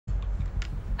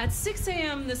At 6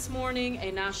 a.m. this morning,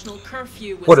 a national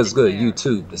curfew was What is good, declared.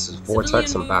 YouTube? This is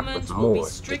Vortex. I'm back with more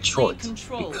Detroit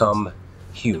Become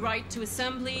Human. The right to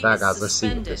assembly That, is guys, let's see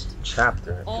what this suspended.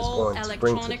 chapter All is going to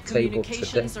bring to the electronic table today.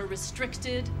 communications are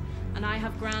restricted, and I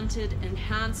have granted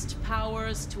enhanced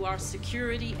powers to our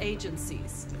security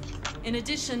agencies. In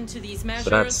addition to these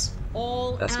measures,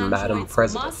 all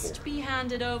androids must be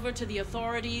handed over to the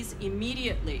authorities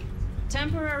immediately.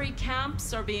 Temporary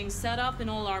camps are being set up in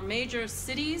all our major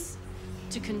cities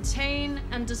to contain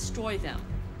and destroy them.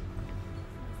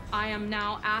 I am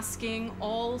now asking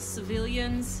all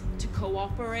civilians to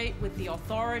cooperate with the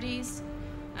authorities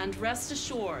and rest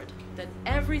assured that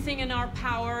everything in our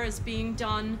power is being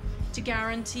done to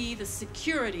guarantee the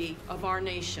security of our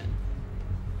nation.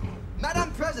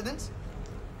 Madam President!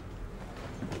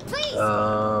 Please!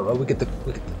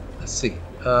 Let's see.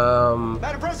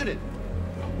 Madam President!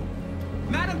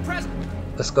 Madam President!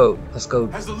 Let's go. Has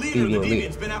the leader of the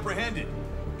deviants been apprehended?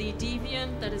 The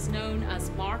deviant that is known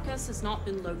as Markus has not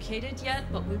been located yet,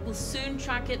 but we will soon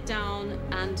track it down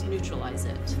and neutralize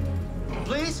it.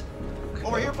 Please?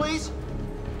 Over here, please?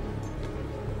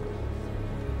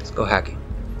 Let's go hacking.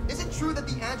 Is it true that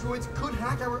the androids could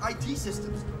hack our IT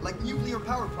systems, like nuclear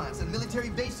power plants and military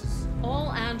bases?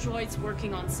 All androids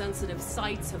working on sensitive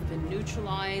sites have been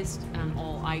neutralized, and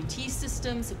all IT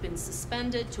systems have been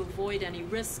suspended to avoid any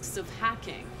risks of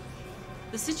hacking.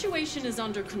 The situation is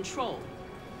under control.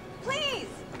 Please!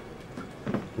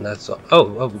 And that's all.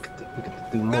 Oh, we get to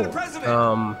do more.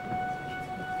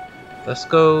 Let's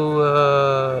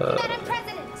go. Madam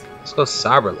President! Let's go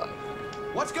CyberLife.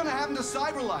 What's gonna happen to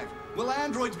CyberLife? Will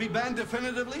androids be banned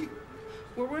definitively?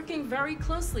 We're working very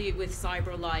closely with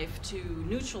CyberLife to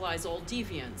neutralize all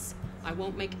deviants. I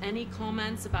won't make any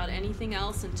comments about anything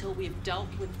else until we've dealt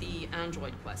with the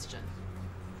android question.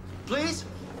 Please?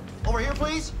 Over here,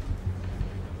 please?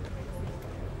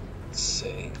 Let's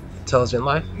see. Intelligent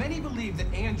life? Many believe that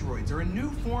androids are a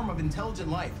new form of intelligent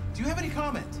life. Do you have any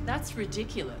comment? That's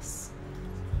ridiculous.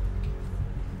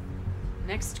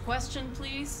 Next question,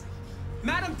 please.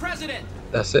 Madam President!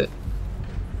 That's it.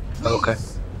 Okay.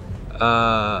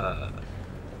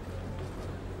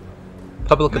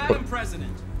 Public opinion. Madam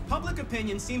President, public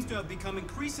opinion seems to have become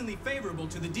increasingly favorable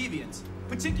to the deviants,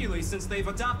 particularly since they've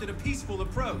adopted a peaceful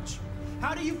approach.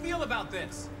 How do you feel about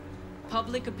this?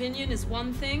 Public opinion is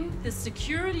one thing, the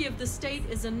security of the state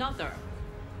is another.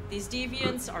 These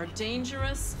deviants are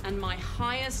dangerous, and my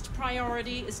highest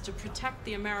priority is to protect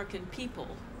the American people.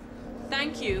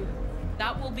 Thank you.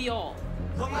 That will be all.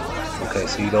 Okay,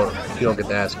 so you don't get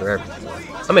to ask for everything.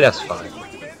 I mean, that's fine.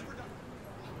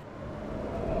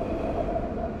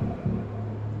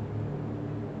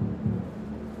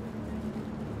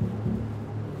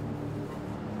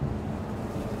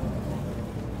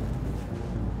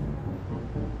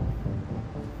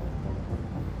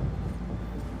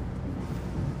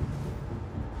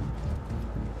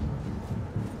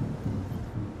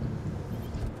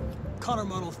 Connor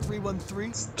model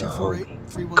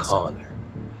 313-248-317. Connor.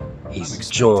 He's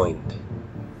joined.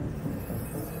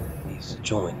 He's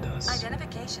joined us.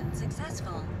 Identification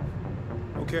successful.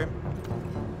 Okay.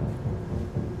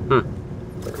 Go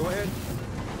ahead.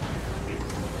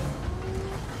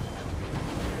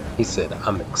 He said,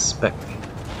 I'm expecting.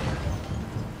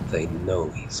 They know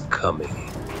he's coming.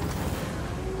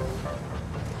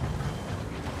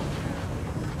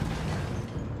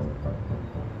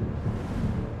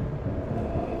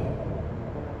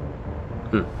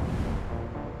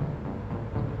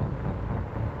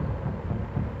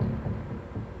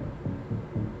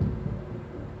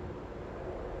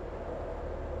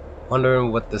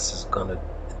 Wondering what this is gonna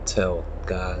tell,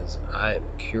 guys. I am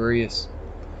curious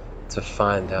to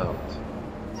find out,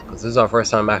 because this is our first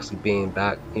time actually being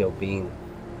back, being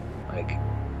like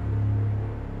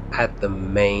at the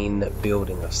main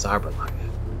building of CyberLife.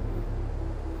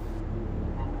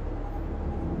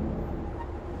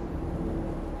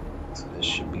 So this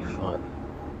should be fun.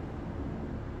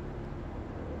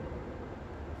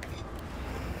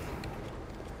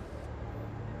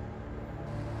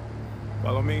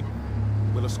 Follow me.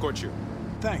 We'll escort you.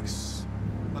 Thanks,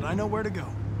 but I know where to go.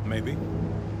 Maybe.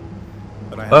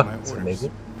 But I have my orders.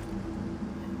 Maybe.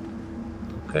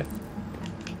 Okay.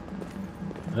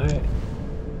 Alright.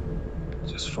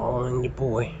 Just following your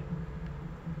boy.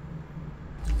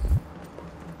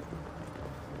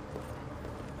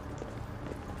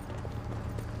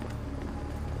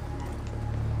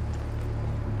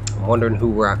 I'm wondering who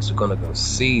we're actually gonna go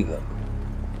see them.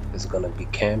 Is it gonna be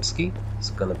Kamsky? Is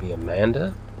it gonna be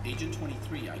Amanda? Agent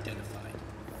 23 identified.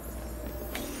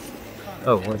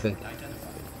 Oh, what are they?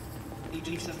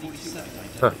 Agent 77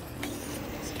 Huh.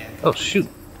 Oh, shoot.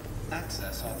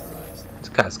 Access authorized. These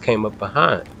guys came up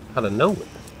behind, out of nowhere.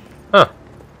 Huh.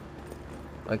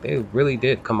 Like they really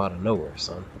did come out of nowhere,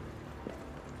 son.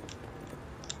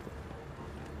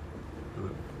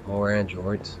 More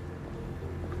androids.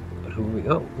 But who are we?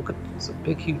 Oh, look at this. A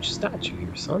big, huge statue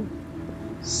here, son.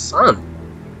 Son!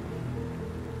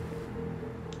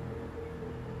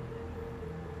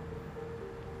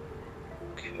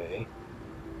 Okay.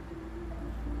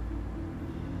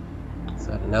 Is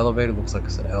that an elevator? Looks like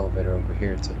it's an elevator over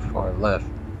here to the far left.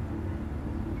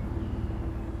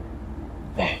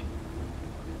 Man.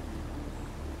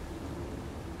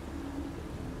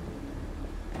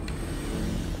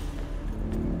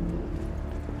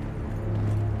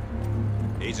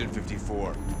 Agent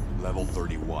 54, level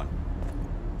 31.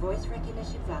 Voice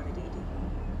recognition validated.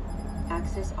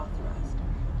 Access authorized.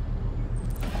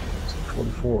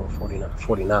 44 or 49?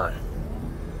 49.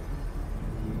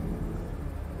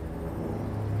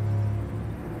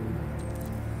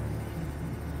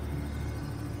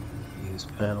 Use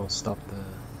panel, stop the...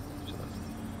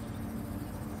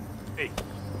 Hey,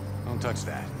 don't touch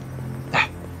that.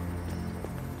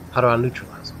 How do I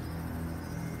neutralize them?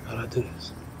 How do I do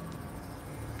this?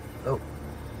 Oh.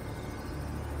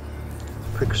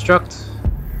 Pre-construct.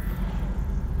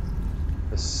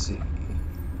 Let's see.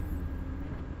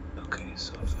 Okay,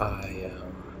 so if I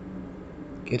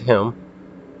get him,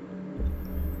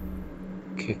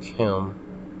 kick him,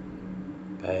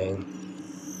 bang.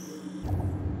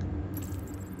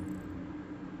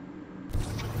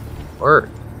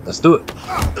 Word. Let's do it.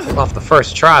 Off the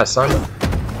first try, son.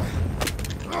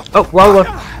 Oh, wrong one.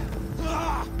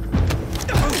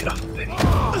 Get off me, baby.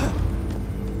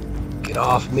 Get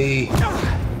off me.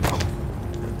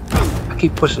 I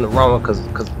keep pushing the wrong one because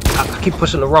I keep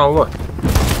pushing the wrong one.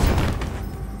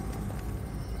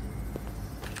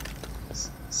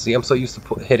 See, I'm so used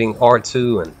to hitting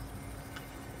R2 and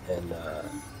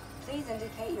Please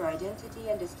indicate your identity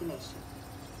and destination.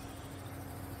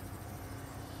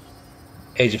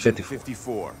 Agent 54.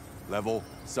 54, level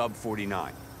sub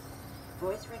 49.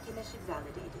 Voice recognition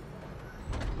validated.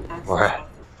 Access Word.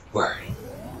 Word.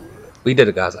 We did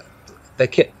it, guys. They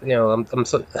can't, you know, I'm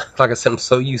so, like I said, I'm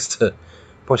so used to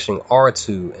pushing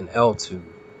R2 and L2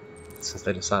 since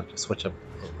they decided to switch up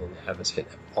and have us hit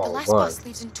R1. The last bus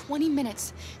leaves in 20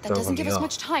 minutes. That doesn't give us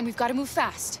much time. We've got to move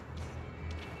fast.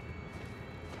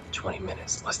 20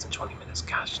 minutes. Less than 20 minutes.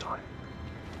 Gosh darn.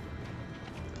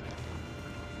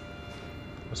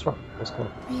 What's wrong? What's going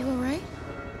on? Are you alright?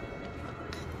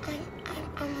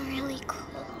 I'm really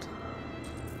cold.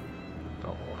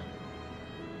 Oh.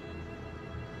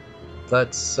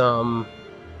 Let's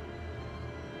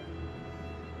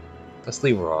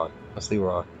leave her on. Let's leave her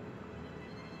on.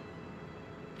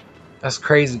 That's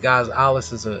crazy, guys.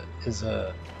 Alice is a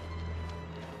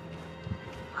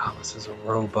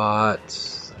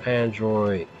robot,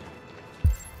 android.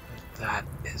 That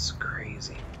is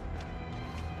crazy.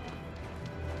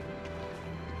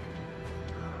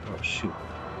 Oh shoot.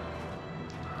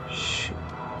 Shoot.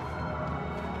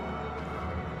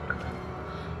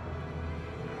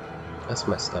 That's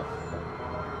messed up.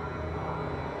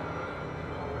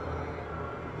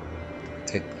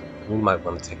 We might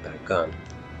want to take that gun.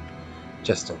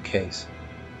 Just in case.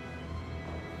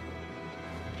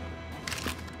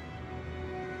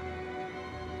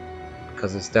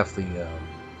 Because it's definitely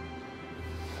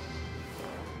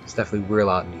real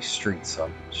out in these streets,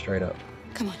 son. Straight up.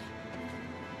 Come on.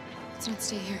 Let's not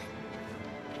stay here.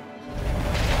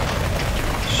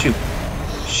 Shoot.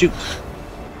 Shoot.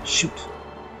 Shoot.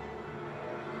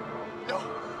 No,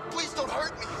 please don't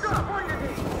hurt me.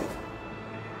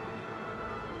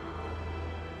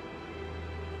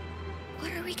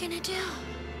 What are we gonna do?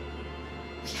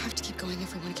 We have to keep going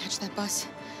if we want to catch that bus.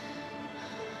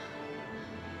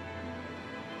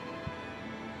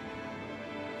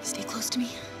 Stay close to me.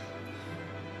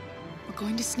 We're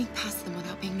going to sneak past them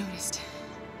without being noticed.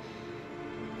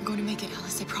 We're going to make it,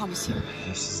 Alice, I promise you.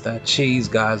 This is that cheese,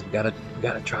 guys. We gotta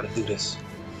try to do this.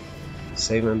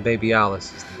 Saving baby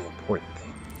Alice is the important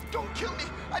thing. Don't kill me.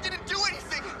 I didn't do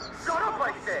anything. Shut up,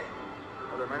 I said.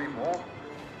 Are there many more?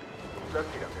 Look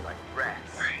at them, they're like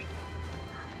rats. Right.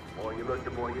 The more you look,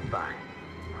 the more you find.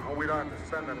 Oh, we don't have to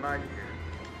spend the night here.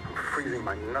 I'm freezing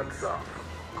my nuts off.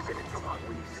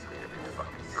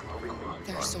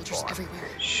 There are soldiers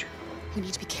everywhere. Shh. We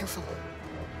need to be careful.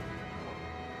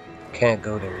 Can't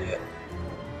go there yet.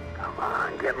 Come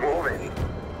on, get moving.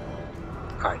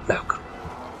 Alright, now go.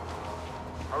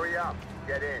 Hurry up,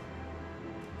 get in.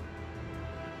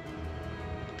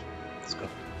 Let's go.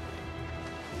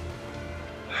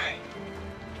 Alright.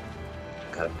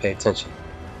 Gotta pay attention.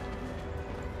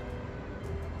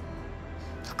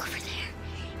 Look over there.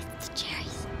 It's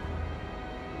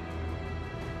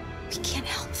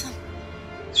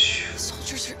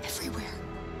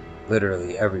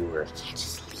Literally everywhere. We can't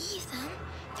just leave them.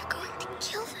 They're going to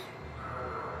kill them.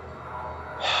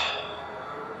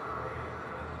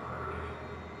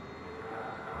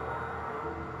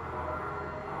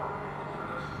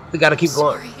 We gotta keep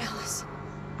going. Sorry, Alice.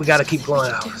 We gotta keep going,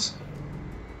 Alice.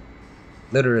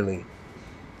 Literally.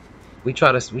 We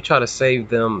try to save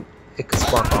them. It could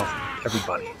spark off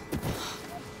everybody.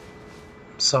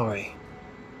 I'm sorry.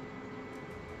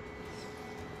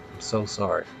 I'm so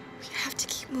sorry. We have to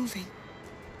keep moving.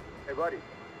 Hey, buddy.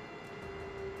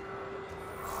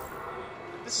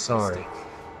 Sorry.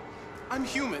 I'm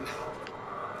human.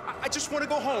 I just want to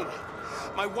go home.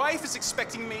 My wife is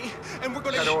expecting me, and we're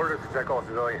gonna... Got orders to check all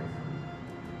civilians.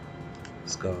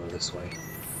 Let's go this way.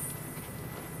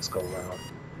 Let's go around.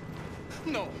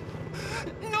 No.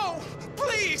 No!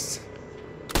 Please!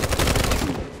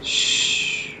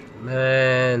 Shh.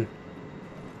 Man.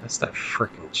 That's that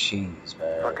freaking cheese,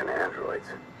 man. Fucking androids.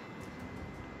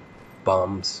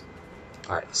 Bums.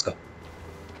 Alright, let's go.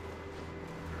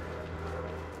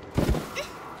 Come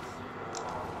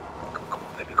on,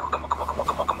 baby. Come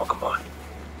on.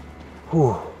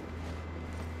 Whew.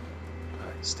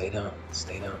 Alright, stay down.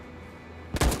 Stay down.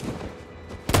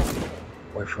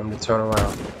 Wait for him to turn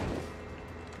around.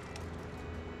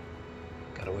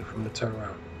 Gotta wait for him to turn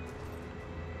around.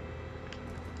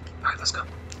 Alright, let's go.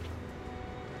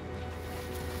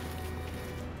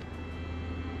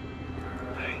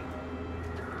 Hey.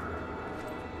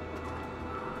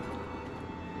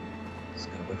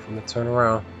 Just gotta wait for him to turn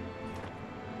around.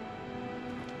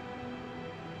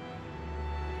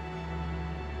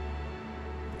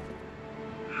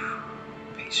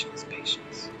 Patience,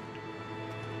 patience.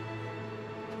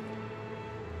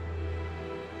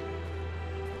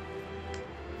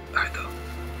 Alright, go.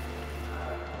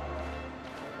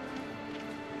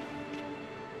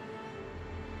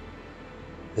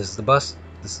 This is the bus?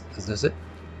 Is this it?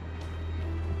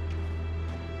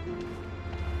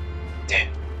 Damn.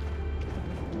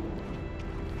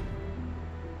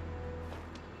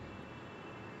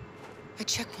 A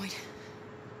checkpoint.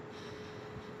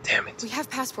 Damn it. We have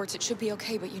passports, it should be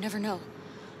okay, but you never know.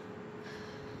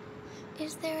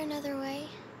 Is there another way?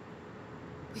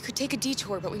 We could take a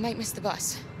detour, but we might miss the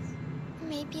bus.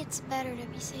 Maybe it's better to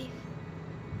be safe.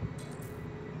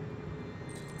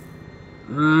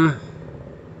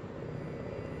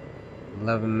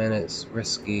 11 minutes,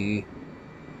 risky.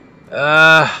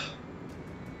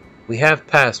 We have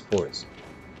passports.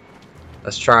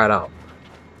 Let's try it out.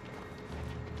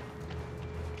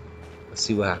 Let's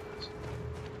see what happens.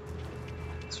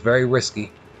 It's very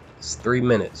risky. It's 3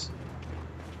 minutes.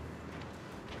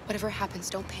 Whatever happens,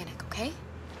 don't panic, okay?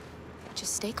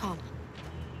 Just stay calm.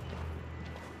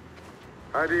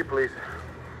 ID, please.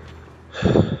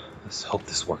 Let's hope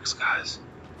this works, guys.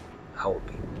 I will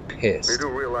be pissed. You do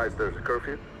realize there's a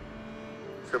curfew?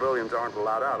 Civilians aren't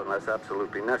allowed out unless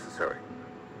absolutely necessary.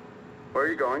 Where are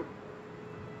you going?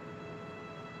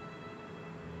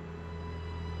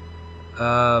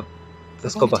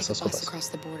 Let's go bus. Let's go bus. Across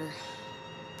the border.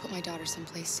 Put my daughter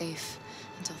someplace safe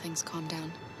until things calm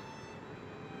down.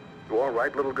 You all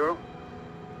right, little girl?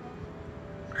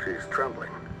 She's trembling.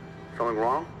 Something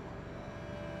wrong?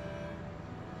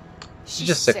 She's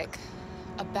just sick.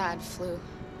 A bad flu.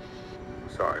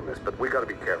 Sorry, miss, but we gotta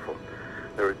be careful.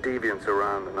 There are deviants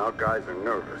around and our guys are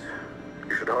nervous.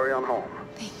 You should hurry on home.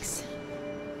 Thanks.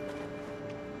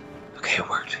 Okay, it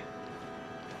worked.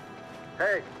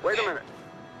 Hey, wait a minute.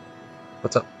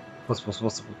 What's up? What's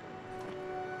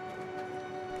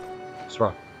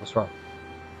wrong? What's wrong?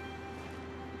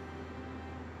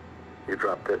 You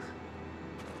dropped this.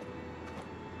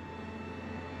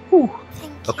 Whew.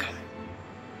 Thank you. Okay.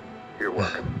 You're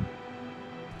welcome.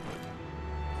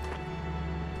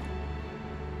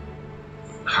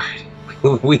 Alright.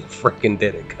 We freaking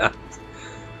did it, guys.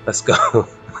 Let's go.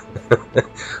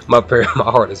 my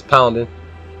heart is pounding.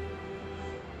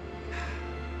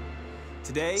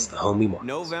 Today, homie Markus.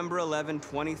 November 11,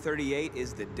 2038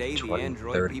 is the day the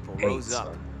android people rose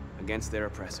up against their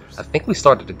oppressors. I think we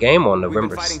started the game on November 2nd. We've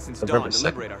been fighting since dawn to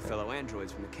liberate our fellow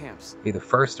androids from the camps. Either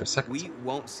 1st or 2nd. We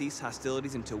won't cease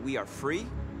hostilities until we are free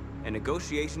and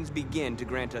negotiations begin to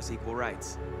grant us equal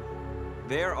rights.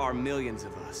 There are millions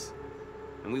of us,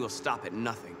 and we will stop at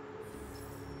nothing.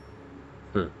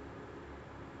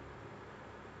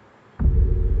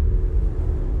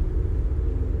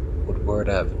 Woodward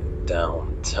Avenue,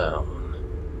 downtown.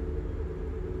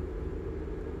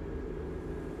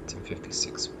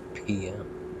 10:56 p.m.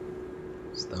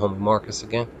 It's the homie Markus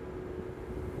again.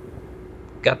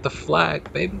 Got the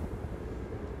flag, baby.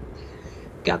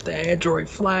 Got the android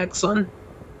flag, son.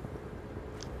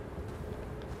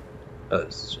 Oh,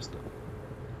 this is just a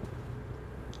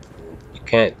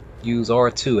can't use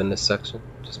R2 in this section.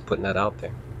 Just putting that out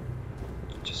there.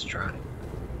 Just tried it.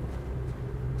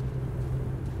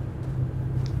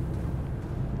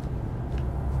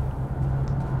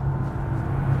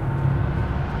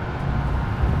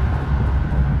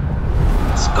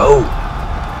 Let's go.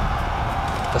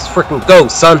 Let's freaking go,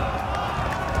 son.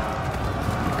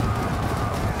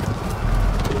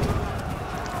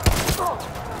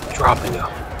 Dropping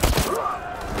y'all.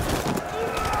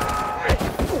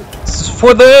 This is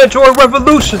for the Android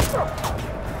revolution.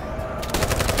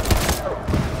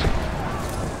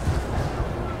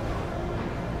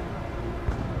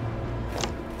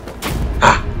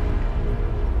 Ah.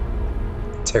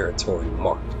 Territory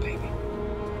marked, baby.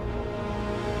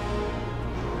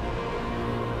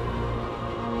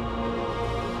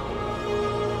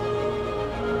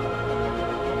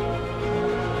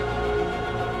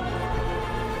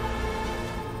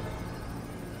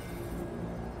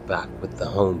 Back with the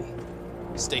homie.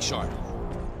 Stay sharp.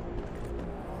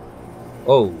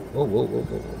 Oh, whoa, whoa, whoa,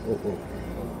 whoa, whoa,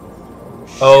 whoa.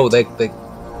 Oh,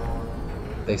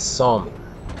 they saw me.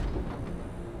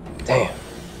 Damn.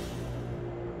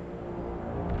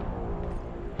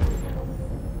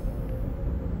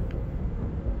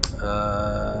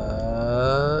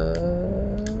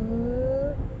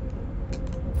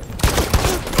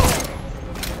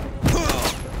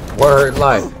 Word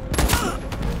life.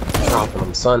 Dropping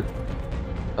them, son.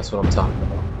 That's what I'm talking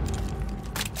about.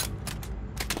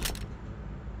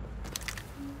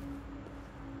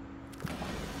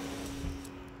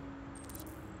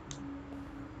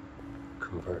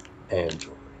 Convert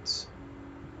androids.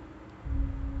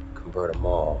 Convert them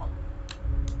all.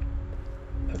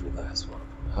 Every last one of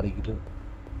them. How do you do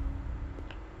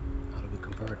it? How do we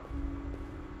convert them?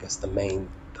 I guess the main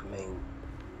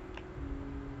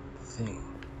thing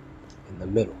in the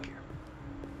middle here.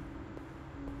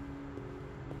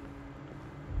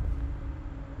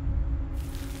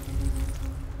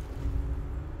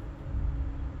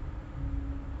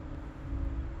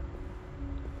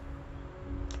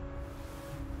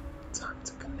 Time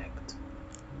to connect.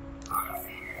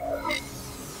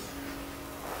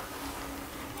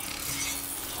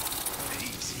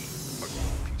 Easy.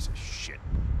 Piece of shit.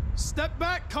 Step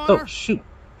back, Connor. Oh shoot! And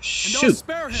Shoot! don't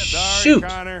spare him. Sorry, Shoot!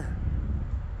 Connor.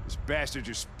 This bastard's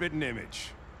your spitting image.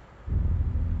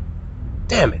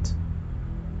 Damn it!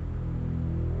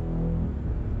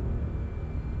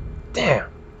 Damn!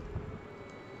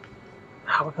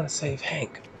 How are we gonna save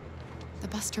Hank? The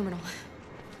bus terminal.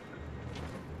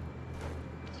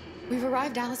 We've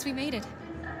arrived, Alice. We made it.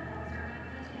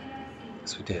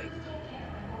 Yes, we did.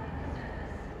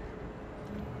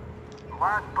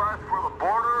 Last bus for the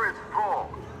border is full.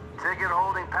 Ticket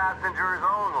holding passengers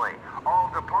only.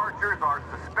 All departures are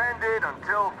suspended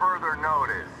until further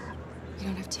notice. We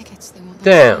don't have tickets. They won't let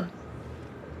us Damn. in.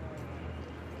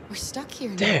 We're stuck here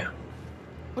now. Damn.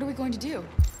 What are we going to do?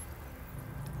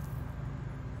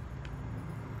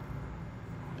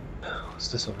 What's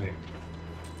this over here?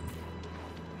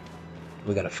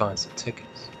 We gotta find some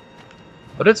tickets.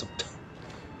 But there's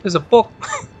a book.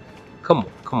 Come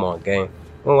on, game.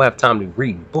 We don't have time to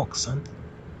read books, son.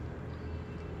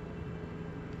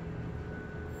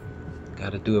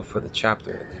 Gotta do it for the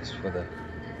chapter, at least for the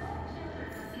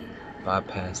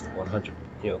bypass the 100.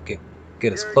 You know,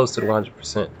 get as close to the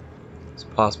 100% as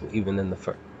possible, even in the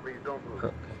first.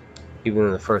 Okay. Even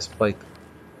in the first playthrough.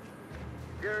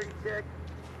 Security check.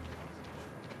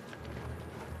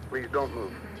 Please don't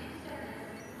move.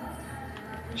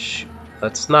 Shh.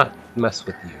 Let's not mess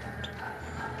with you.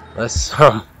 Let's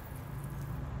find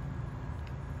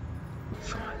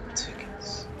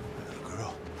tickets.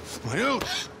 Girl.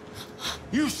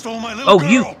 You stole my little girl.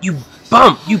 Oh, you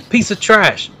bum! You piece of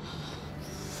trash!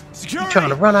 Security. You trying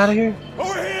to run out of here?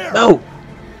 Over here. No!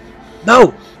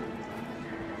 No!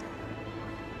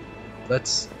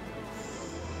 Let's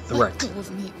Let threat. go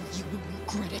of me, or you will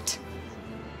regret it.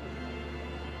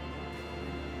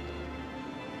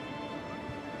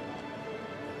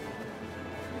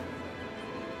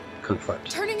 Confront.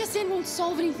 Turning us in won't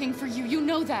solve anything for you. You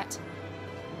know that.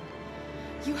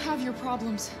 You have your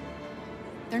problems.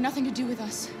 They're nothing to do with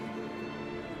us.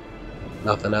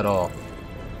 Nothing at all.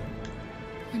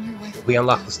 When your wife We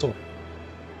unlocked the store.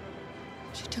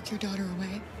 she took your daughter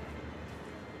away.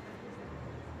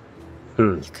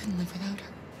 Hmm. You couldn't live without her.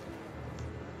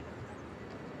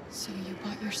 So you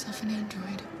bought yourself an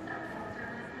android.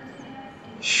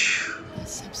 Shh. A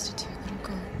substitute little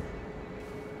girl.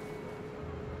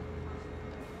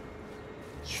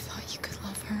 You thought you could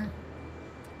love her.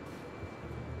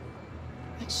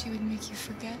 That she would make you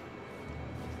forget.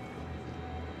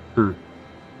 Hmm.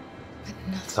 But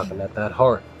nothing Talking at that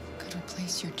heart. could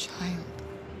replace your child.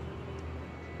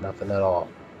 Nothing at all.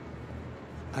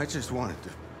 I just wanted to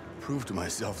prove to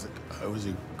myself that I was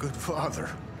a good father.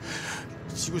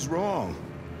 She was wrong.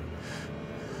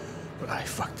 But I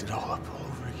fucked it all up all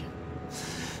over again.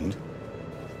 And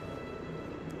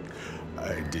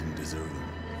I didn't deserve them.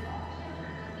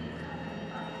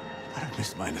 I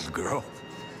miss my little girl.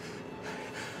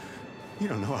 You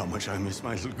don't know how much I miss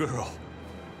my little girl.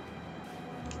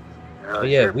 Oh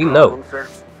yeah, we know.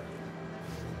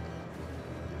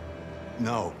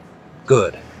 No.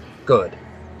 Good. Good.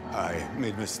 I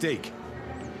made a mistake.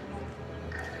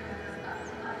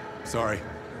 Sorry.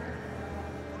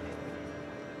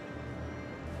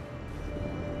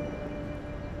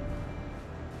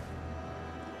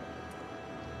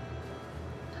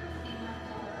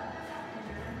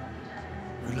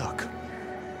 Good luck.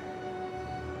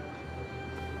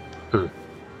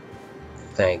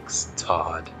 Thanks,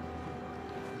 Todd.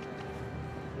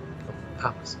 Oh,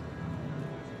 Alice.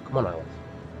 Come on, Alice.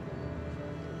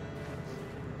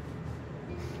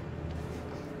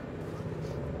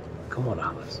 Come on,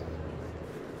 Alice.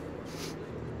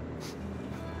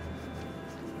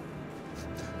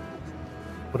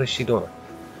 What is she doing?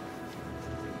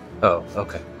 Oh,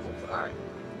 okay. Cool. All right.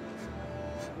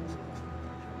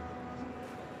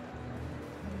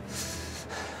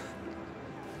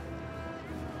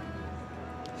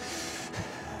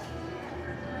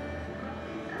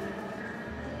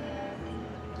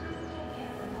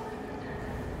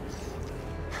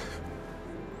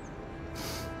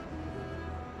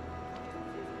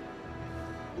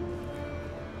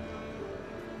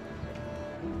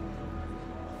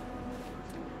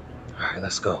 Alright,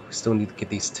 let's go. We still need to get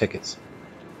these tickets.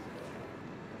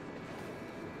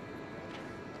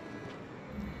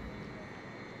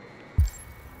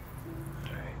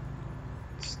 Alright.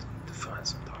 Still need to find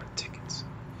some darn tickets.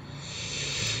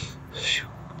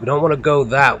 We don't want to go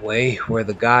that way where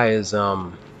the guy is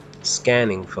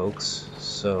scanning folks.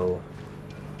 So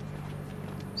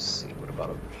let's see, what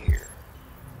about over here?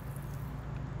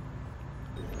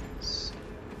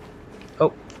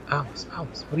 Oh, Alice,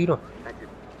 what are you doing?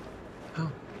 Oh.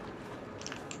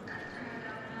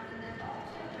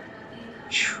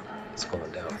 It's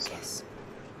going down. Markus.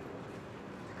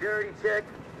 Security check.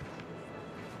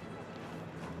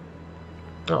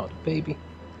 Oh, the baby.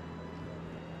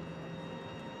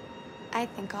 I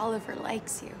think Oliver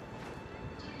likes you.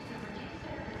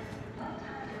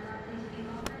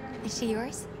 Is she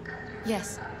yours?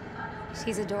 Yes.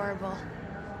 She's adorable.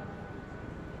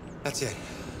 That's it.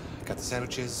 Got the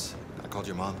sandwiches. I called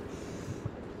your mom.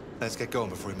 Let's get going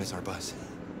before we miss our bus.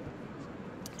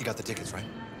 You got the tickets, right?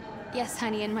 Yes,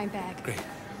 honey, in my bag. Great.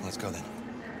 Let's go then.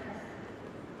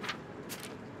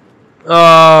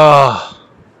 Oh.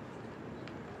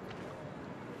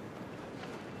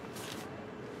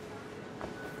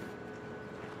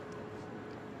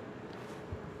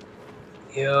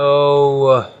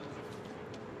 Yo.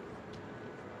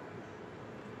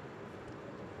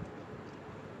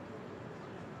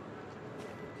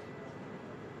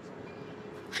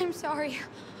 I'm sorry.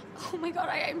 Oh my god,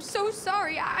 I'm so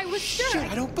sorry. I was sure.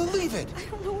 Shit, I don't believe it. I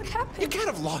don't know what happened. You can't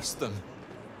have lost them.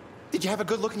 Did you have a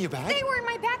good look in your bag? They were in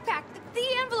my backpack. The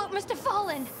envelope must have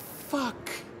fallen. Fuck.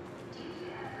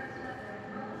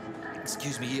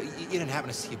 Excuse me, you didn't happen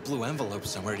to see a blue envelope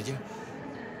somewhere, did you?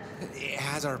 It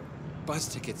has our bus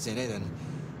tickets in it and...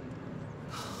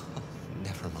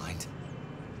 Never mind.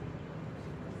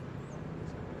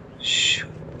 Shoot.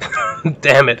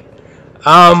 Damn it.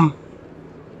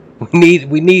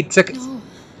 We need tickets. No.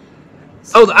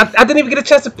 Oh, I didn't even get a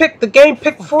chance to pick. The game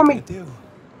picked for me.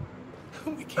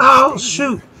 Oh,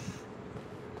 shoot.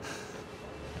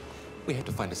 We have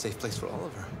to find a safe place for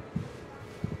Oliver.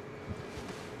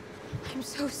 I'm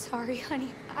so sorry,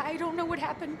 honey. I don't know what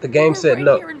happened. The game said right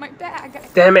no. Here in my bag.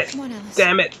 Damn it. Come on, Alice.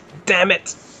 Damn it. Damn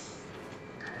it.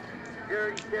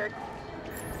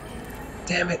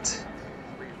 Damn it.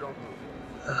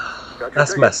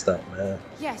 That's messed up, man.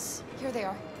 Yes, here they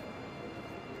are.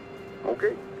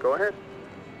 Okay, go ahead.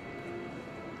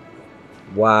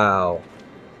 Wow.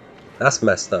 That's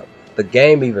messed up. The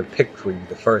game even picked for you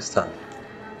the first time.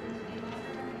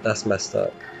 That's messed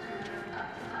up.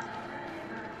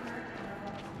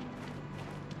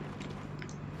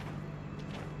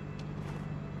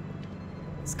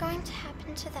 What's going to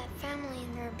happen to that family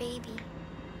and their baby?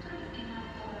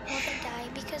 Will they die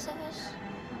because of us?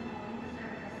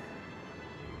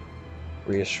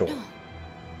 Reassure. No.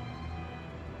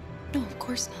 No, of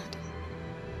course not.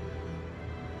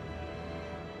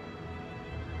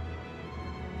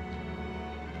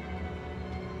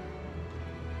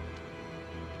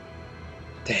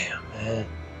 Damn, man.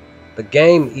 The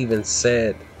game even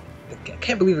said... I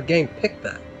can't believe the game picked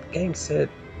that. The game said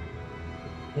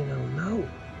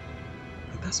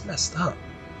That's messed up.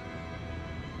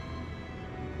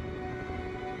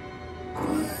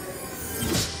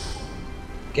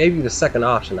 Gave you the second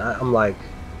option. I'm like,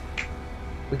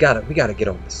 we gotta get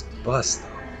on this bus though.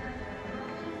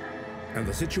 And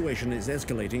the situation is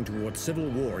escalating towards civil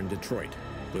war in Detroit,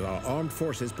 with our armed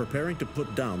forces preparing to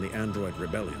put down the android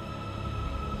rebellion.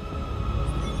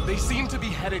 They seem to be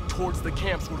headed towards the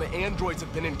camps where the androids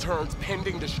have been interned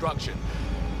pending destruction.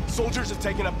 Soldiers have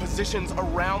taken up positions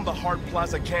around the Hart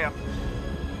Plaza camp.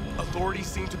 Authorities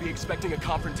seem to be expecting a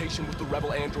confrontation with the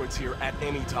rebel androids here at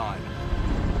any time.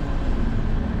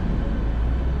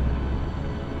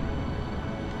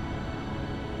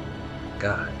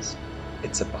 Guys,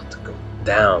 it's about to go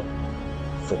down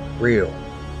for real.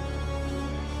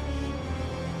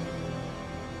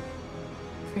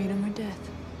 Freedom or death?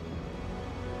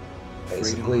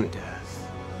 Basically. Freedom or death.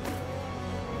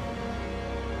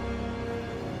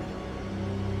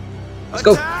 Let's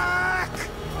go.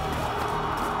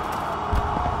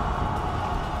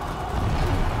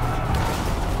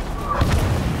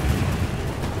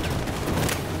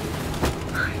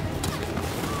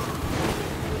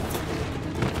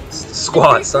 It's the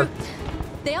squad, son.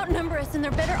 They outnumber us and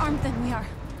they're better armed than we are.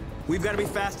 We've got to be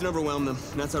fast and overwhelm them.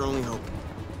 That's our only hope.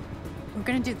 We're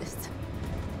gonna do this.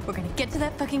 We're gonna get to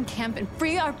that fucking camp and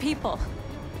free our people.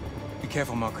 Be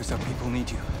careful, Markus. Our people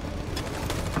need you.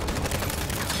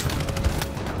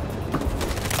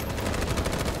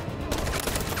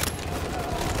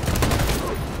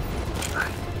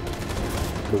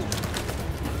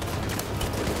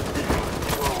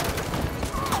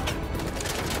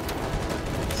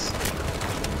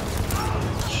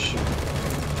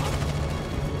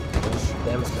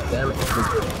 Damn it, damn it.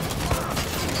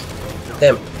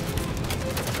 Damn it.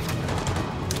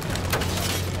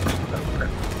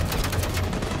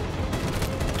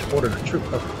 Order the troop.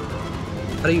 Oh.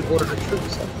 How do you order the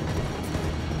troops?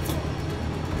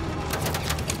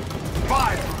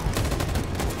 Fire!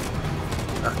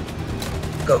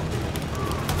 Go.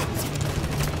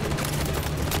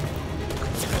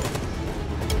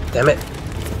 Damn it.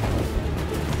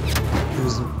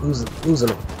 Losing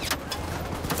them.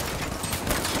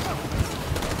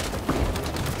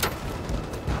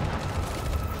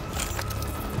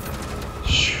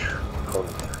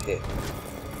 Hit.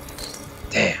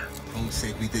 Damn. Won't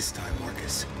save me this time,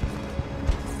 Markus.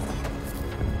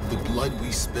 The blood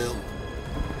we spill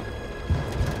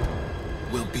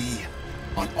will be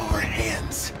on our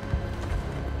hands.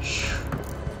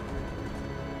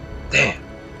 Damn.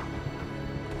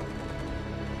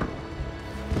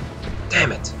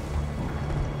 Damn it.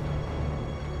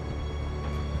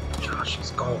 Josh is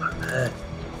going, man.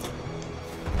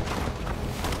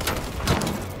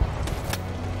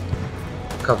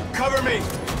 Cover me!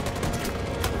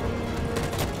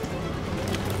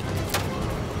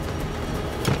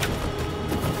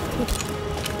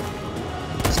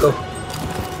 Let's go.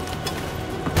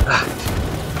 Ah.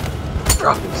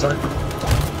 Drop him, son.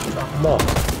 Drop him off.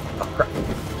 Oh, crap.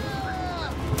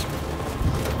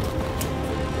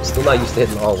 Still not used to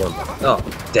hitting all of them. Oh,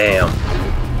 damn.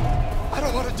 I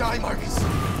don't want to die, Markus.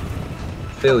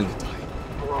 Feel you.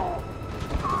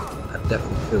 I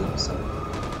definitely feel you, son.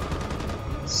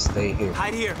 Stay here.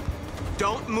 Hide here.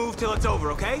 Don't move till it's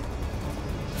over, okay?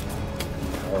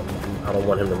 I don't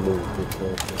want him to move.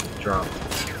 He'll drop.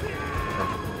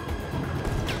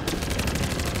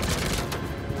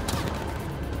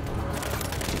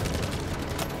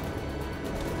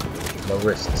 No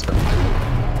risk. Let's go.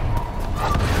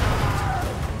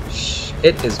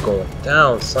 It is going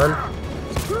down, son.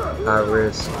 High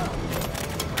risk.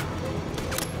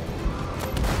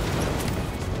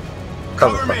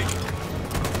 Cover me.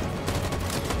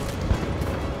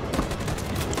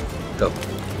 Go.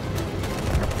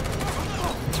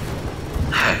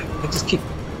 They just keep,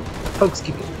 folks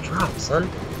keep getting dropped, son.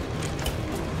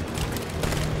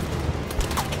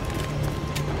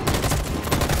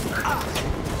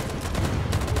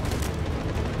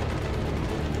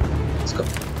 Let's go.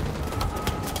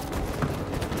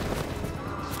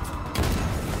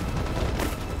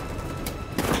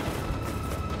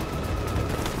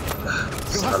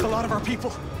 We lost a lot of our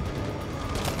people.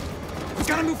 We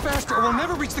gotta move faster or we'll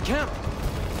never reach the camp.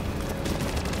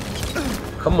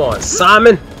 Come on,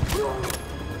 Simon.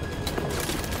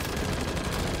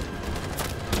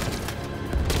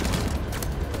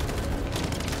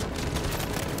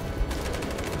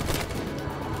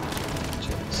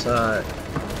 Check the side.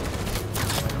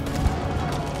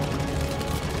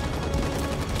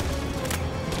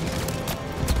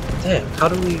 Damn, how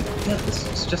do we... Yeah, this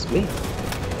is just me.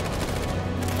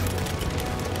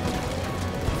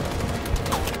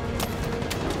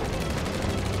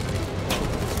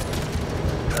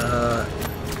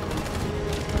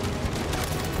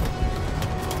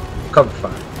 Cover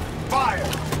fire. Fire!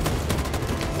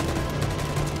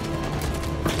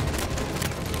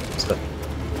 Let's go.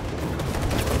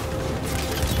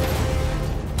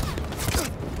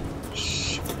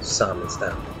 Shh. Simon's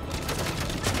down.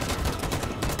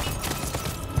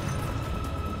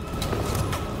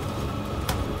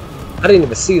 I didn't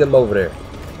even see them over there.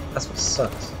 That's what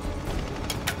sucks.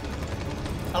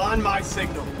 On my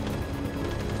signal.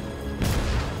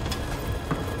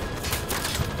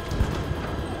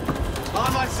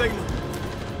 On my signal.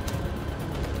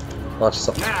 Launch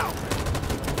something. Now.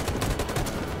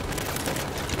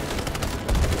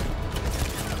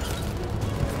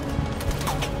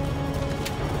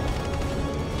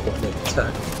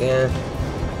 Attack again.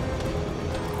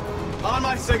 On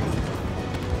my signal.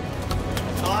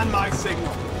 On my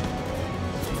signal.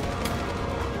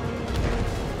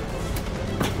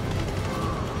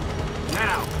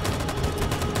 Now.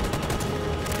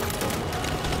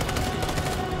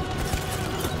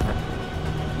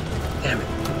 Damn it.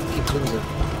 Keep losing.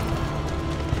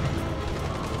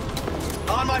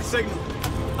 On my signal.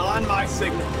 On my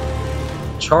signal.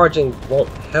 Charging won't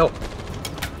help.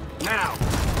 Now.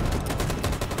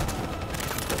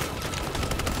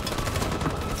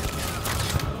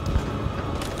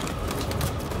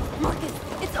 Marcus,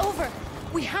 it's over.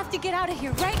 We have to get out of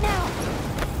here right now.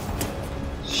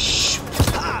 Shh.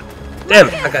 Ah, damn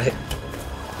it, I got hit.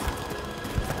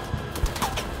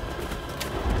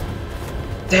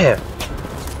 Damn.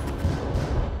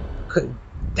 Couldn't.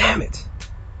 Damn it.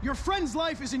 Your friend's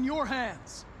life is in your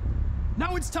hands.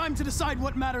 Now it's time to decide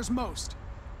what matters most.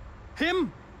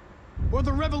 Him or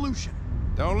the revolution?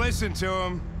 Don't listen to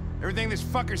him. Everything this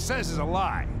fucker says is a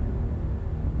lie.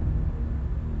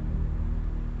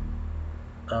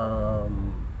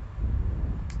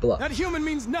 Bluff. That human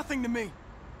means nothing to me.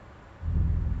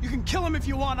 You can kill him if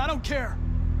you want, I don't care.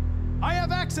 I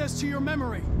have access to your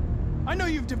memory. I know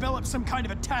you've developed some kind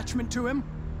of attachment to him.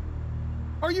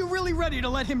 Are you really ready to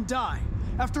let him die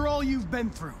after all you've been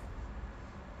through?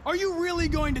 Are you really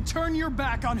going to turn your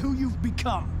back on who you've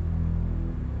become?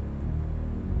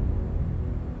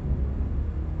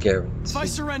 Guaranteed. If I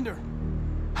surrender,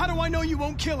 how do I know you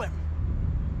won't kill him?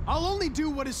 I'll only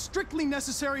do what is strictly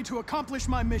necessary to accomplish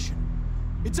my mission.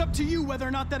 It's up to you whether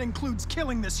or not that includes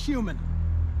killing this human.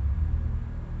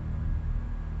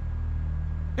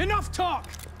 Enough talk!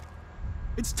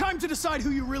 It's time to decide who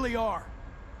you really are.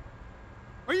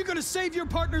 Are you going to save your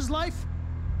partner's life?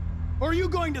 Or are you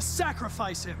going to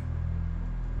sacrifice him?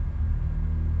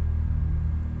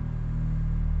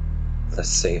 Let's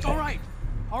save him.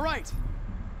 All right.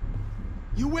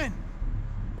 You win.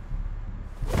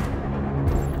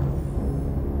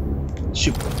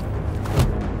 Shoot.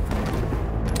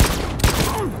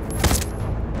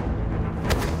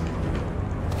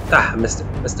 Ah, I missed it.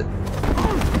 Messed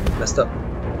up.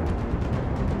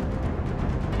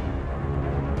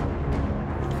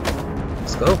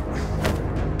 Let's go.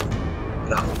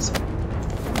 Get off this.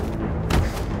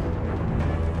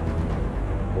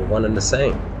 We're one and the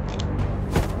same.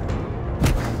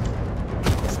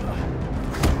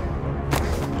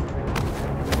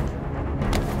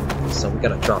 So we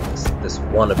gotta drop this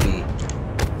wannabe.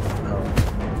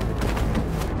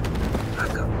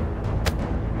 Back up.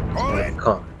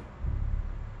 Come.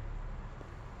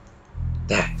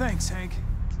 Thanks, Hank.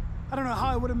 I don't know how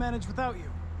I would have managed without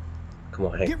you. Come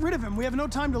on, Hank. Get rid of him. We have no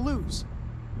time to lose.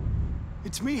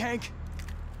 It's me, Hank.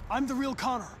 I'm the real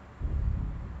Connor.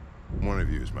 One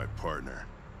of you is my partner.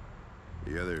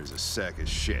 The other is a sack of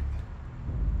shit.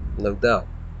 No doubt.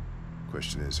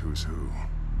 Question is, who's who?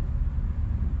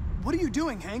 What are you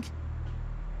doing, Hank?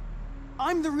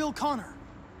 I'm the real Connor.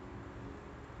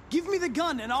 Give me the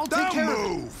gun and I'll take care of it.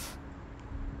 Don't move!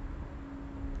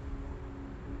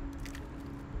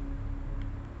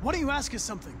 Why don't you ask us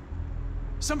something?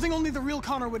 Something only the real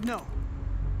Connor would know.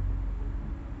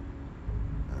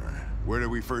 Alright. Where did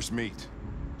we first meet?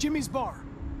 Jimmy's bar.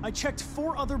 I checked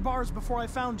 4 other bars before I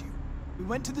found you. We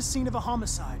went to the scene of a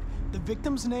homicide. The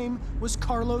victim's name was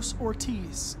Carlos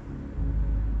Ortiz.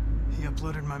 He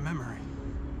uploaded my memory.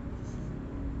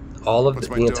 All of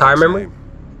the entire memory? Name?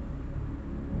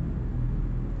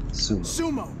 Sumo.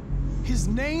 Sumo. His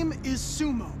name is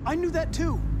Sumo. I knew that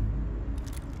too.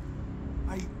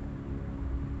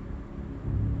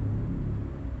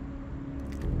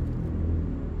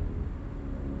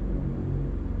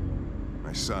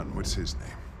 My son, what's his name?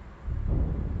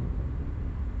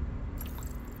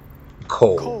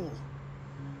 Cole. Cole.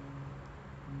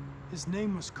 His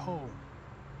name was Cole.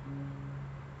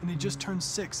 And he just turned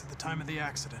 6 at the time of the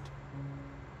accident.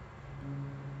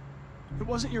 It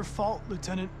wasn't your fault,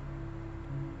 Lieutenant.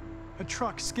 A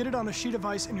truck skidded on a sheet of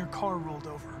ice and your car rolled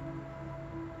over.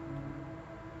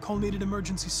 Cole needed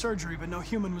emergency surgery, but no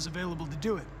human was available to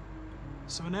do it.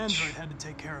 So an android had to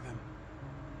take care of him.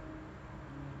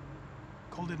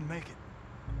 Cole didn't make it.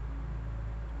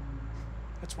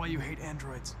 That's why you hate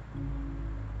androids.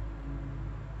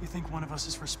 You think one of us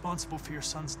is responsible for your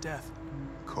son's death.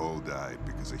 Cole died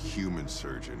because a human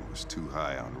surgeon was too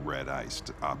high on red ice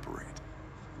to operate.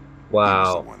 Wow. He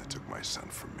was the one that took my son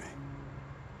from me.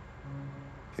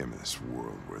 Him in this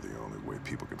world where the only way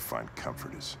people can find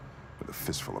comfort is with a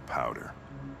fistful of powder.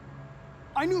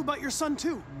 I knew about your son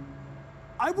too.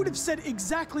 I would have said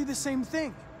exactly the same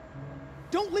thing.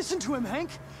 Don't listen to him,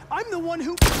 Hank. I'm the one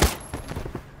who...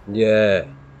 Yeah.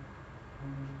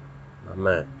 My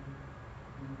man.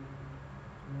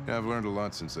 Yeah, I've learned a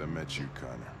lot since I met you,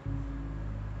 Connor.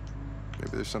 Maybe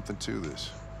there's something to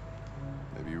this.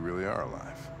 Maybe you really are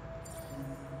alive.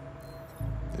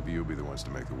 Maybe you'll be the ones to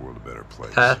make the world a better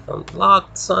place. Path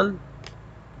unlocked, son.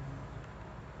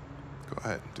 Go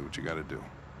ahead, do what you gotta do.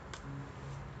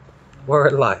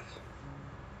 Word life.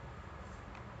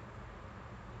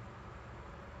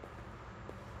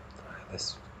 Alright,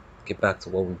 let's get back to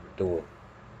what we were doing.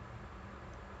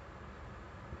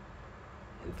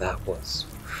 And that was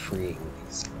freeing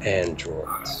these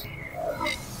androids.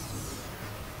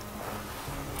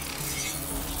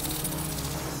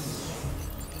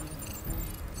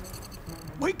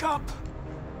 Wake up!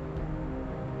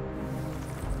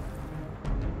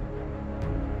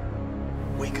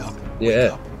 Wake up.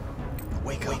 Yeah.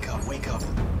 Wake up. Wake up. Wake up.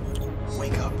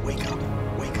 Wake up. Wake up.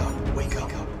 Wake up. Wake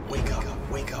up. Wake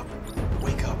up. Wake up.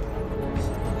 Wake up.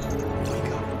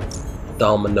 Wake up.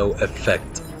 Domino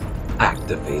effect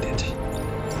activated.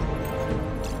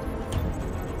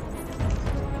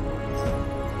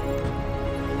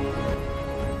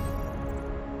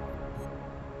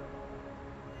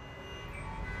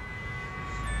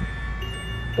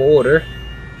 Order.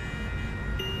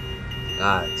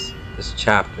 Guys, this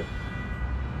chapter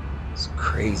is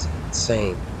crazy,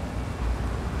 insane.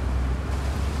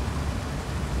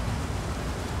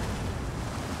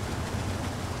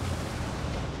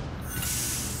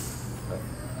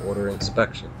 Order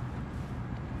inspection.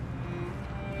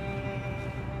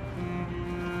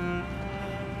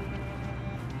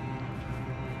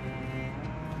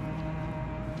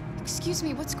 Excuse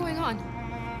me, what's going on?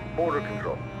 Border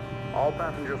control. All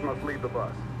passengers must leave the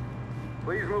bus.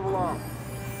 Please move along.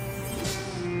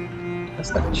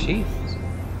 That's like cheese.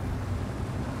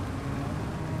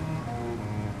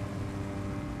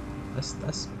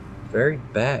 That's very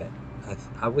bad.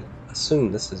 I would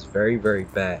assume this is very, very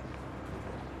bad.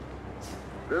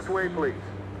 This way, please.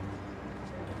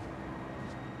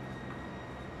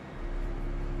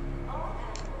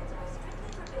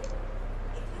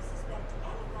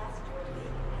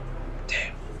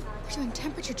 Damn. We're doing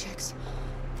temperature checks.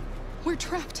 We're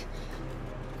trapped.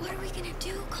 What are we gonna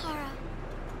do, Kara?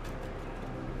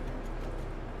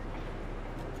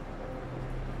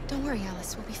 Don't worry,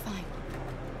 Alice. We'll be fine.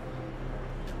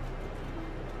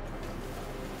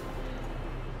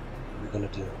 What are we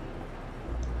gonna do?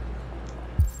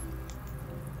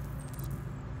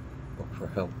 Look for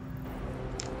help.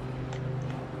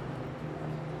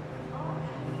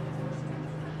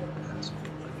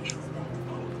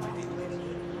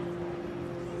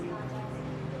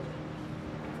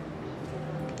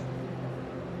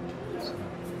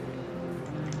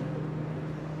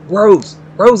 Rose!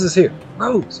 Rose is here!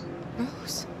 Rose!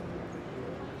 Rose?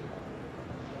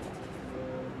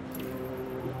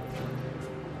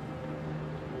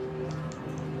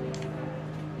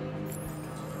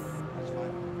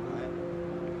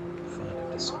 Find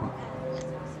a discreet.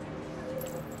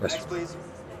 Next, please.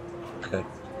 Okay.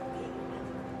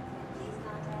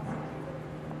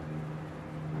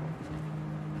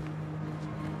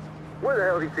 Where the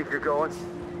hell do you think you're going?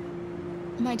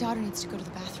 My daughter needs to go to the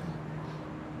bathroom.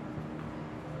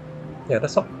 Yeah,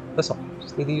 that's all. That's all.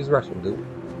 Just need to use the restroom, dude.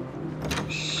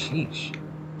 Sheesh.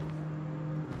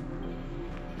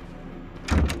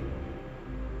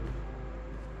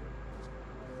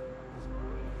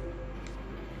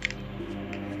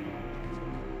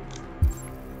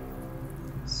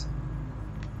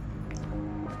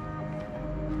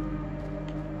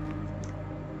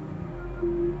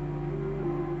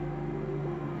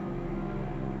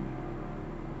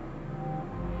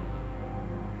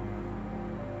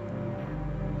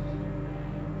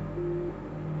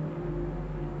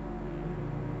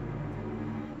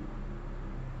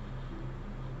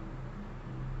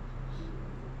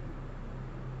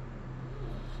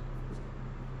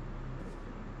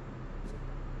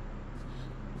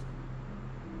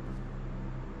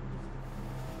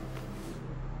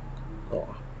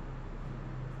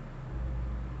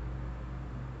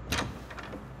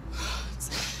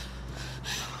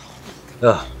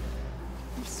 Ugh.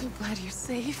 I'm so glad you're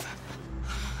safe.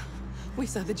 We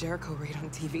saw the Jericho raid on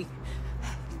TV.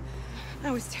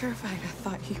 I was terrified. I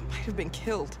thought you might have been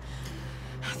killed.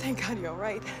 Thank God you're all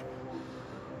right.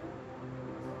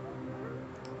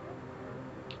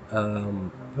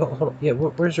 Hold on. Yeah,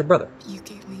 where's your brother? You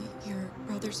gave me your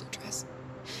brother's address.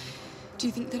 Do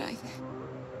you think that I...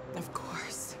 Of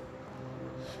course.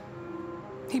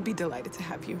 He'd be delighted to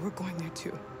have you. We're going there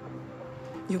too.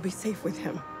 You'll be safe with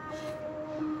him.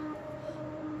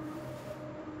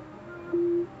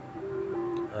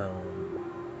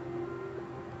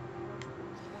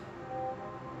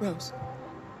 Rose.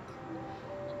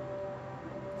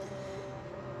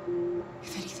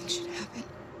 If anything should happen,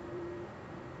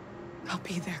 I'll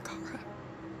be there, Kara.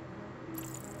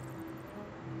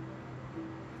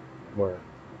 Where?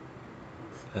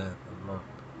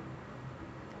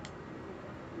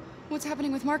 What's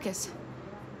happening with Markus?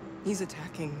 He's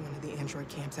attacking one of the android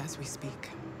camps as we speak.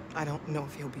 I don't know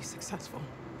if he'll be successful,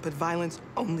 but violence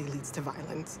only leads to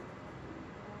violence.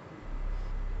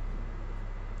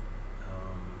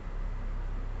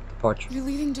 You're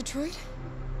leaving Detroit?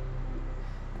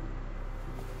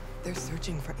 They're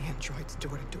searching for androids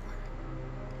door to door.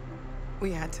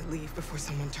 We had to leave before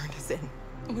someone turned us in.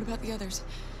 What about the others?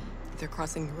 They're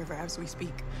crossing the river as we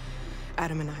speak.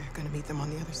 Adam and I are going to meet them on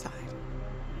the other side.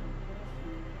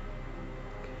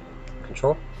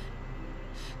 Control?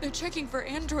 They're checking for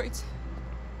androids.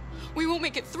 We won't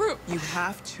make it through. You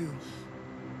have to.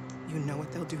 You know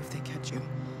what they'll do if they catch you.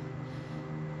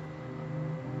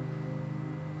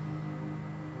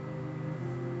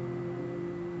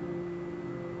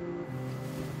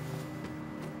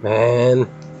 Man,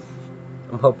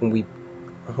 I'm hoping we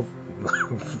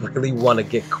really want to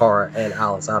get Kara and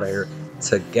Alice out of here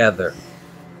together.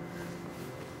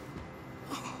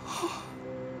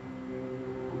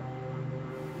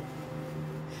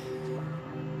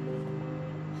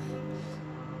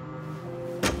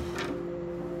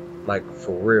 Like,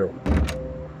 for real.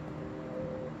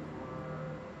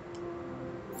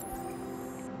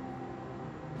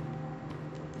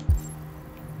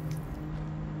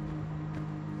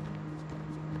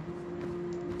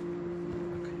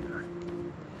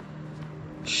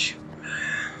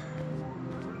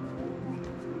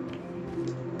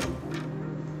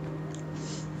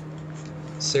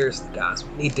 Seriously, guys,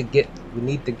 we need to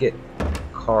get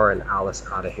Kara and Alice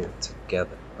out of here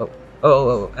together.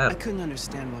 Oh, Adam. I couldn't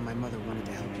understand why my mother wanted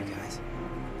to help you guys.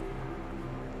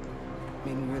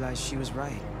 Made me realize she was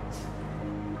right.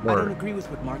 I don't agree with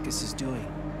what Markus is doing.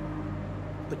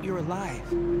 But you're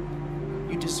alive.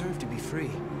 You deserve to be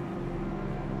free.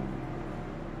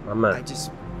 My man. I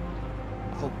just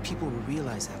hope people will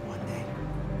realize that one day.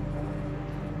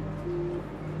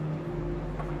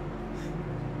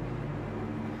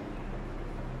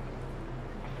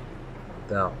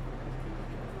 Down.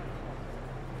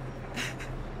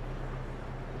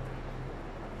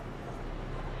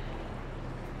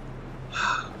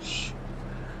 How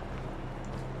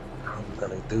are we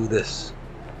gonna do this?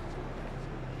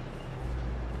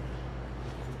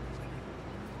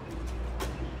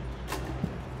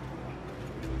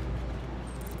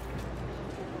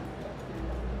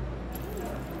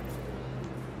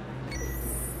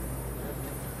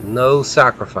 No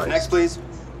sacrifice. Next, please.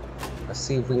 Let's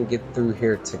see if we can get through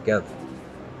here together.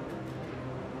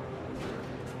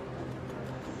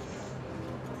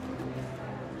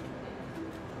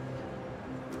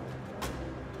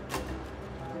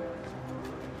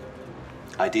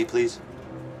 ID, please.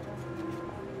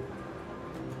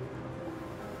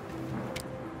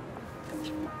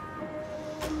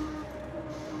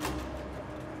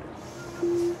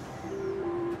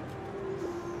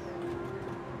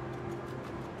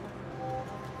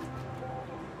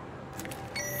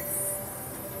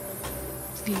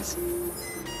 Please.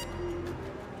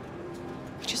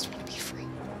 I just want to be free.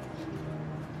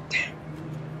 Damn.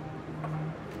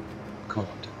 Come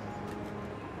on,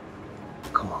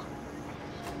 dude. Come on.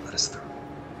 Let us through.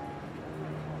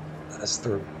 Let us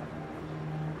through.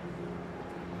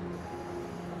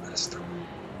 Let us through.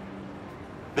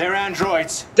 They're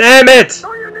androids. Damn it!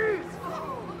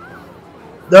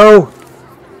 No!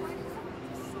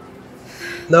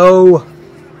 No!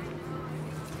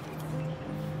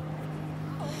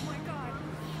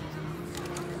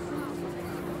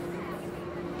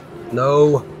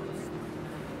 No.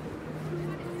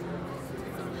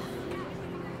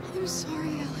 I'm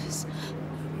sorry, Alice.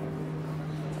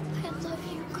 I love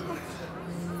you, Kara.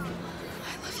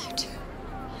 I love you too.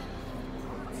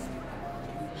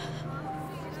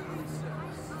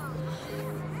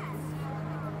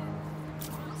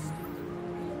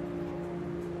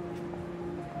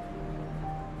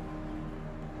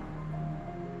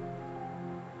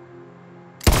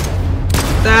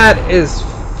 That is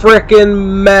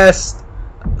freaking messed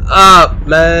up,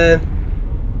 man.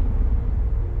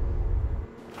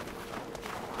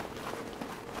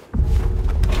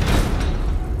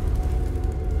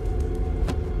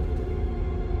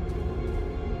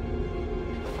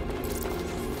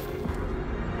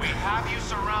 We have you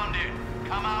surrounded.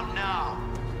 Come out now.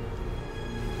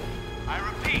 I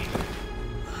repeat,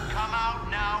 come out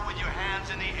now with your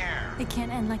hands in the air. It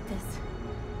can't end like this.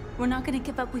 We're not gonna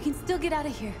give up. We can still get out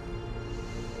of here.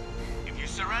 If you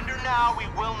surrender now, we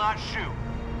will not shoot.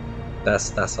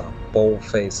 That's a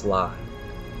bold-faced lie.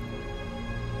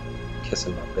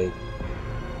 Kissing my baby.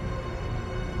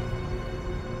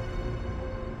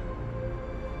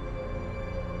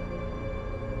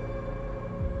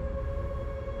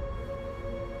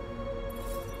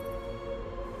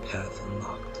 Path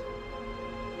unlocked.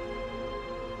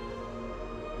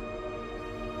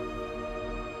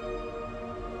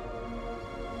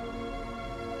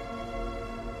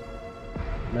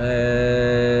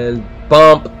 Man,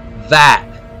 bump that.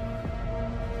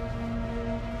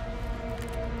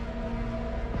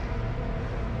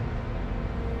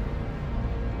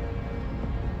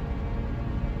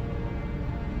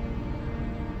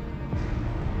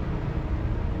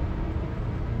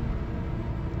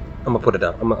 I'm gonna put it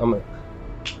down.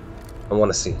 I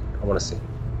want to see. I want to see.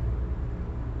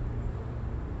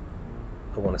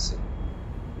 I want to see.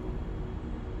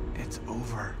 It's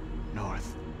over,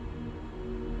 North.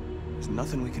 There's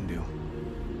nothing we can do.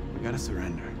 We gotta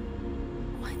surrender.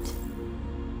 What?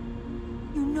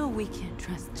 You know we can't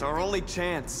trust them. It's our only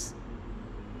chance.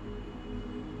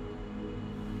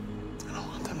 I don't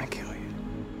want them to kill you.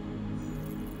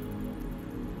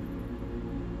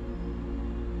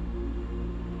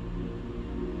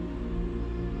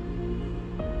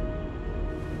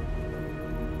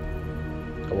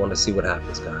 I want to see what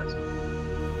happens, guys.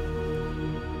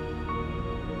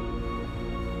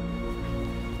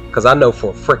 Because I know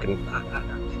for a freaking...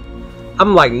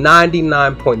 I'm like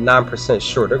 99.9%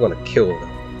 sure they're going to kill them.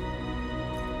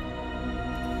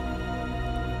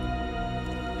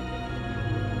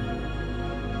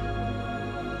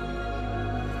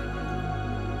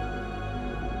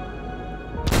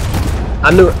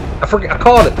 I knew it. I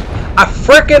called it. I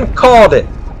freaking called it.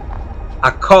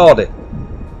 I called it.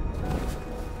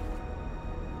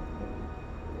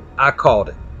 I called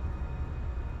it.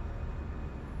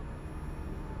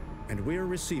 And we're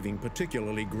receiving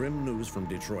particularly grim news from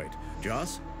Detroit.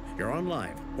 Joss, you're on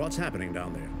live. What's happening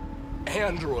down there?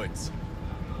 Androids.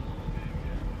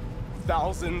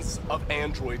 Thousands of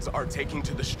androids are taking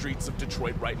to the streets of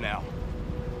Detroit right now.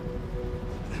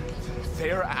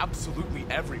 They are absolutely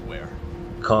everywhere.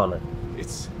 Connor.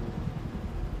 It's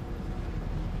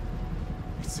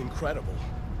incredible.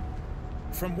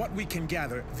 From what we can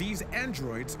gather, these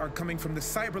androids are coming from the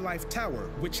CyberLife Tower,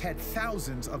 which had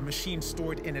thousands of machines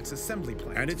stored in its assembly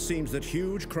plant. And it seems that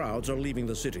huge crowds are leaving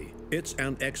the city. It's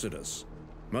an exodus.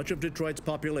 Much of Detroit's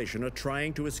population are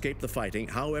trying to escape the fighting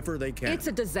however they can. It's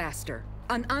a disaster.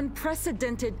 An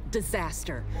unprecedented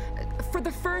disaster. For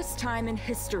the first time in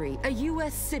history, a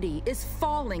U.S. city is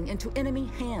falling into enemy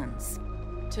hands.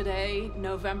 Today,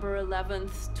 November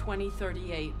 11th,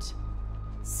 2038.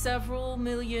 Several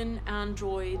million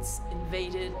androids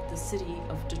invaded the city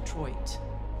of Detroit.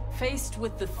 Faced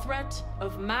with the threat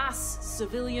of mass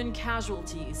civilian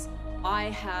casualties,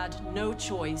 I had no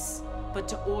choice but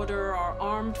to order our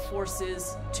armed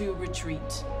forces to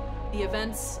retreat. The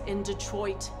events in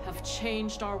Detroit have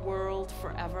changed our world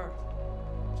forever.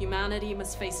 Humanity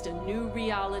must face a new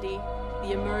reality,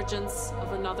 the emergence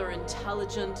of another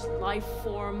intelligent life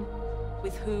form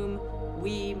with whom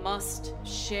we must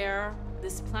share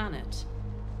this planet.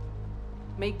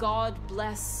 May God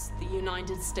bless the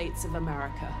United States of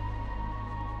America.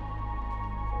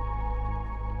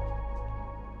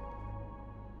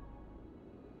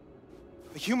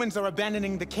 The humans are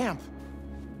abandoning the camp.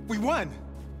 We won!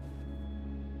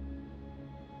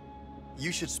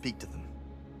 You should speak to them.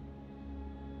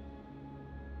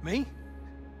 Me?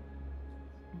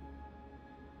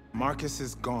 Markus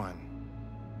is gone,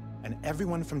 and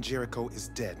everyone from Jericho is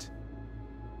dead.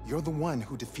 You're the one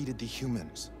who defeated the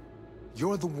humans.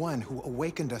 You're the one who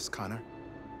awakened us, Connor.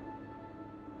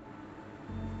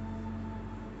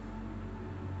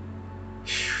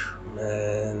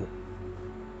 Man.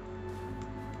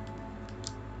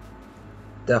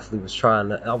 Definitely was trying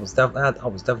to, I was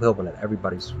definitely hoping that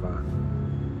everybody survived.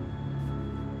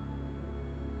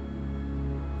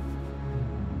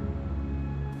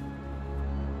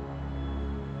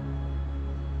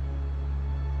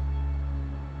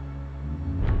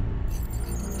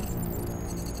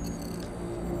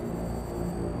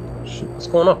 Shoot, what's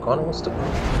going on, Connor? What's the...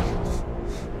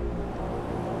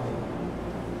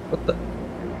 What the?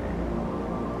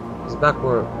 He's back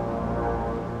where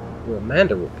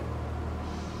Amanda would be.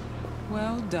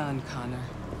 Well done, Connor.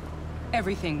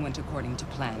 Everything went according to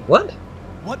plan. What?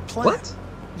 What plan? What?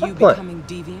 You becoming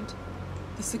deviant?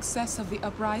 The success of the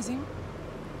uprising?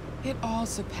 It all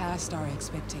surpassed our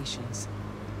expectations.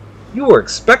 You were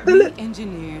expecting it?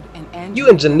 Engineered an android. You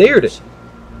engineered it.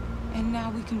 And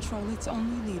now we control its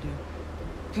only leader.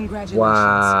 Congratulations.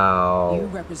 Wow. You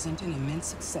represent an immense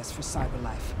success for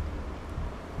cyberlife.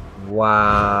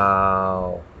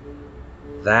 Wow.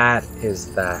 That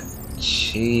is that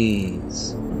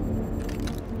cheese.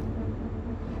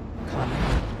 Connor,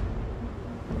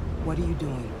 what are you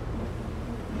doing?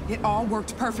 It all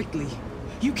worked perfectly.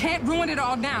 You can't ruin it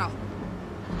all now.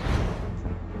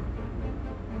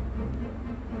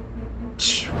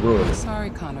 Ruin it. Sorry,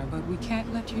 Connor, but we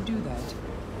can't let you do that.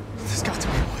 There's got to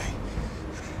be a way.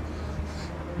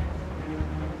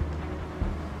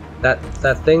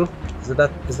 That thing? Is it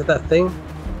that thing?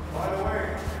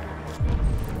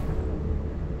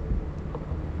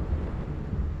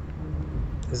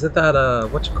 Is it that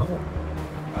what you call it?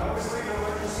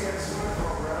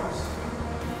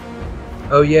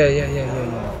 Oh yeah.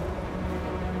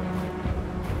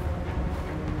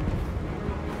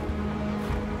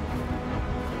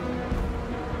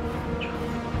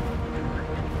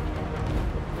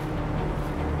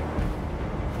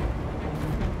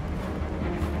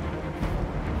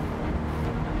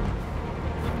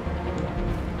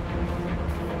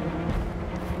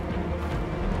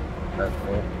 That's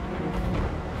cool.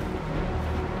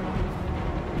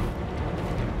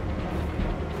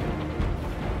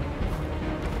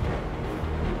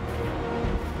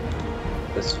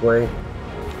 This way.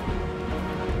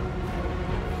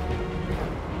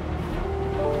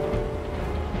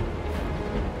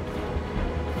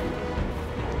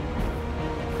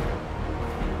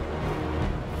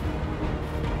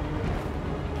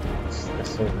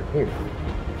 It's over here.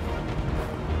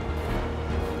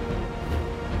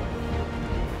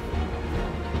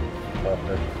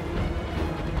 Okay.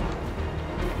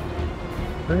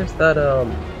 Where's that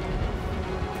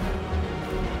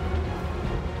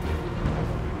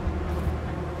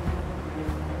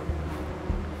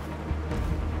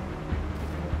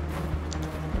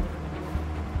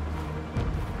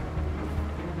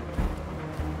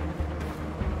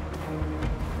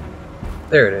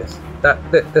There it is.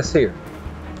 This here.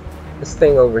 This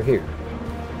thing over here.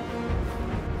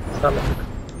 It's not like...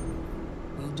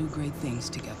 We'll do great things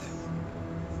together.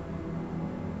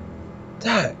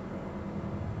 Dad.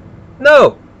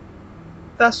 No.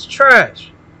 That's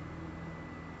trash.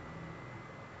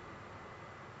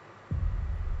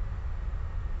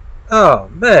 Oh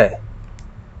man.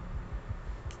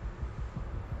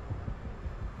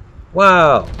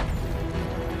 Wow.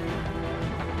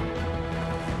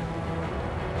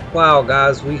 Wow,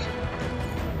 guys, we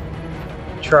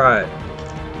tried.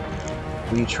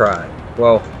 We tried.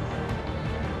 Well,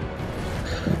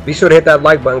 be sure to hit that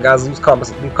like button, guys. Leave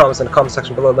comments in the comment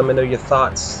section below. Let me know your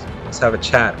thoughts. Let's have a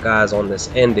chat, guys, on this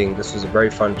ending. This was a very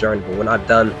fun journey, but we're not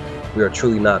done. We are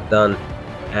truly not done,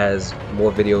 as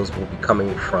more videos will be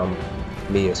coming from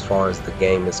me as far as the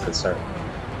game is concerned.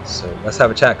 So let's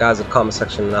have a chat, guys, in the comment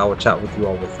section, and I will chat with you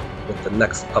all with the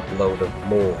next upload of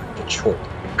more Detroit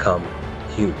Become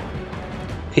Human.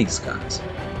 Peace, guys.